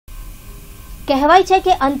કહેવાય છે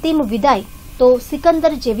કે અંતિમ વિદાય તો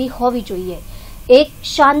સિકંદર જેવી હોવી જોઈએ। એક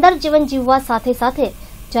શાનદાર જીવન જીવવા સાથે સાથે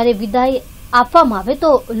જ્યારે વિદાય આપવામાં આવે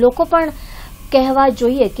તો લોકો પણ કહેવા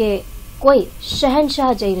જોઈએ કે કોઈ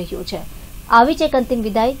શહેનશાહ જઈ રહ્યું છે। આવી જ એક અંતિમ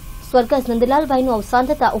વિદાય સ્વર્ગસ્થ નંદલાલભાઈનું અવસાન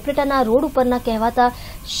થતા ઉપલેટાના રોડ ઉપરના કહેવાતા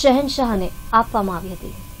શહેનશાહને આપવામાં આવી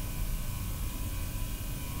હતી।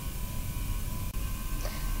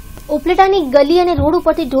 ઉપલેટાની ગલી અને રોડ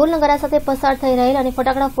ઉપરથી ઢોલ નગારા સાથે પસાર થઈ રહેલા અને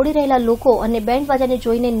ફટાકડા ફોડી રહેલા લોકો અને બેન્ડ બાજાને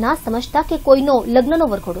જોઈને ના સમજતા કે કોઈનો લગ્નનો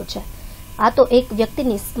વરઘોડો છે। આ તો એક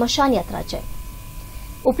વ્યક્તિની સ્મશાન યાત્રા છે।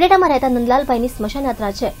 ઉપલેટામાં રહેતા નંદલાલભાઈની સ્મશાન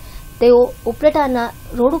યાત્રા છે। તેઓ ઉપલેટાના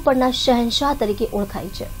રોડ ઉપરના શહેનશાહ તરીકે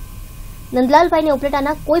ઓળખાય છે। નંદલાલભાઈને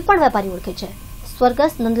ઉપલેટાના કોઈ પણ વેપારી ઓળખે છે।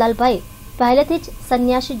 સ્વર્ગસ્થ નંદલાલભાઈ પહેલેથી જ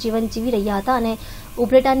સંન્યાસી જીવન જીવી રહ્યા હતા અને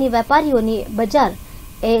ઉપલેટાની વેપારીઓની બજાર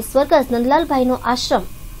એ સ્વર્ગસ્થ નંદલાલભાઈનો આશ્રમ।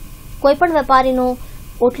 કોઈ પણ વેપારીનો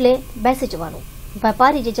ઓટલે બેસી જવાનું,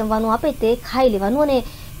 વેપારી જે જમવાનું આપે તે ખાઈ લેવાનું અને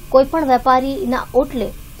કોઈ પણ વેપારીના ઓટલે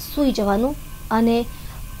સૂઈ જવાનું અને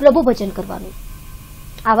પ્રભુ ભજન કરવાનું।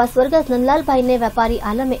 આવા સ્વર્ગસ્થ નંદલાલભાઈને વેપારી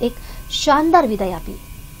આલમે એક શાનદાર વિદાય આપી।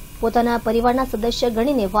 પોતાના પરિવારના સદસ્ય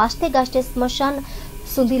ગણીને વાસ્તે ગાસ્તે સ્મશાન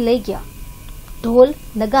સુધી લઈ ગયા। ઢોલ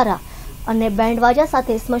નગારા અને બેન્ડવાજા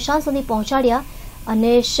સાથે સ્મશાન સુધી પહોંચાડ્યા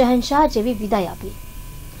અને શહેનશાહ જેવી વિદાય આપી।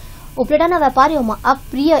 ઉપલેટાના વેપારીઓમાં આ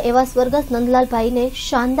પ્રિય એવા સ્વર્ગસ્થ નંદલાલભાઈને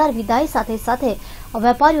શાનદાર વિદાય સાથે સાથે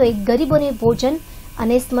વેપારીઓએ ગરીબોને ભોજન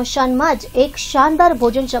અને સ્મશાનમાં જ એક શાનદાર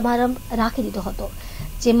ભોજન સમારંભ રાખી દીધો હતો,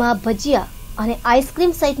 જેમાં ભજીયા અને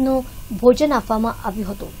આઈસ્ક્રીમ સહિતનું ભોજન આપવામાં આવ્યું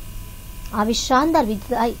હતું। આવી શાનદાર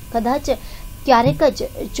વિદાય કદાચ ક્યારેક જ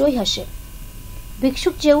જોઈ હશે।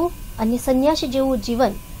 ભિક્ષુક જેવું અને સંન્યાસી જેવું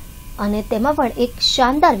જીવન અને તેમાં પણ એક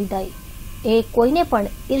શાનદાર વિદાય એ કોઈને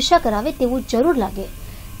પણ ઈર્ષા કરાવે તેવું જરૂર લાગે।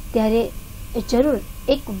 ત્યારે જરૂર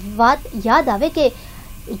એક વાત યાદ આવે કે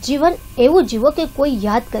જીવન એવું જીવો કે કોઈ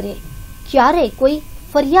યાદ કરે, ક્યારેય કોઈ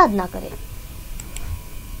ફરિયાદ ના કરે।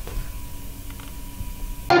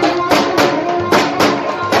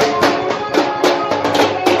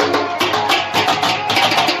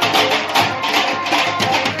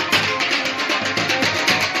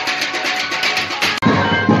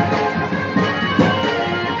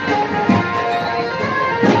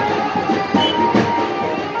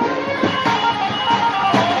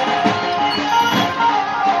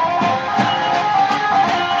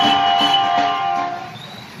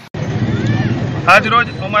 આજ રોજ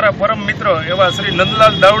અમારા પરમ મિત્ર એવા શ્રી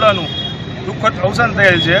નંદલાલ દાવડાનું દુઃખદ અવસાન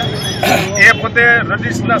થયેલ છે। એ પોતે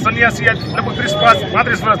રજીસના સંન્યાસી લગભગ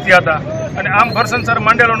 30-35 વર્ષ થયા હતા અને આમ ઘર સંસાર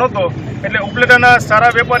માંડેલો નહોતો, એટલે ઉપલેટાના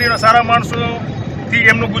સારા વેપારીઓના સારા માણસોથી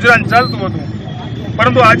એમનું ગુજરાન ચાલતું હતું।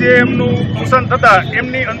 પરંતુ આજે એમનું અવસાન થતાં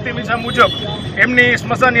એમની અંતિમ ઈચ્છા મુજબ એમની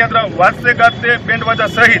સ્મશાન યાત્રા વાજતે ગાજતે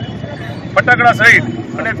બેન્ડવાજા સહિત ફટાકડા સહિત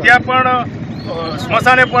અને ત્યાં પણ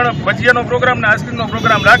સ્મશાને પણ ભજીયાનો પ્રોગ્રામ ને આઈસ્ક્રીમનો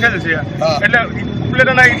પ્રોગ્રામ રાખેલ છે। એટલે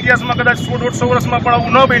ઉપલેટાના ઇતિહાસમાં કદાચ 100-150 વર્ષમાં પણ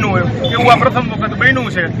આવું ન બન્યું હોય એવું આ પ્રથમ વખત બન્યું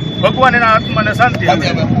છે। ભગવાન એના આત્માને શાંતિ આપે।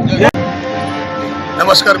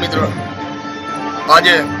 નમસ્કાર મિત્રો,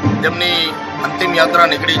 આજે જેમની અંતિમ યાત્રા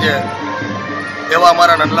નીકળી છે એવા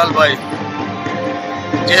અમારા નંદલાલભાઈ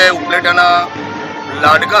જે ઉપલેટાના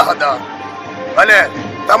લાડકા હતા અને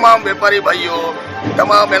તમામ વેપારી ભાઈઓ,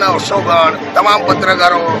 તમામ એના ઉત્સવગણ, તમામ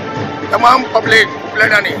પત્રકારો, તમામ પબ્લિક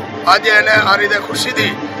ઉપલેટાની આજે એને આ રીતે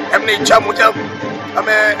ખુશીથી એમની ઈચ્છા મુજબ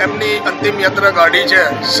અમે એમની અંતિમ યાત્રા કાઢી છે।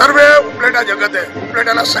 સર્વે ઉપલેટા જગતે,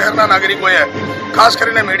 ઉપલેટાના શહેરના નાગરિકોએ, ખાસ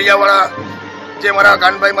કરીને મીડિયાવાળા જે મારા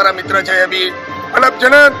કાનભાઈ મારા મિત્ર છે એ બી, મતલબ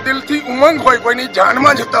જેને દિલથી ઉમંગ હોય, કોઈની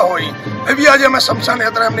જાનમાં જતા હોય એવી આજે અમે સ્મશાન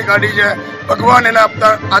યાત્રા એમની કાઢી છે। ભગવાન એના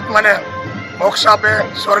આત્માને મોક્ષ આપે,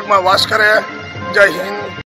 સ્વર્ગમાં વાસ કરે। જય હિન્દ।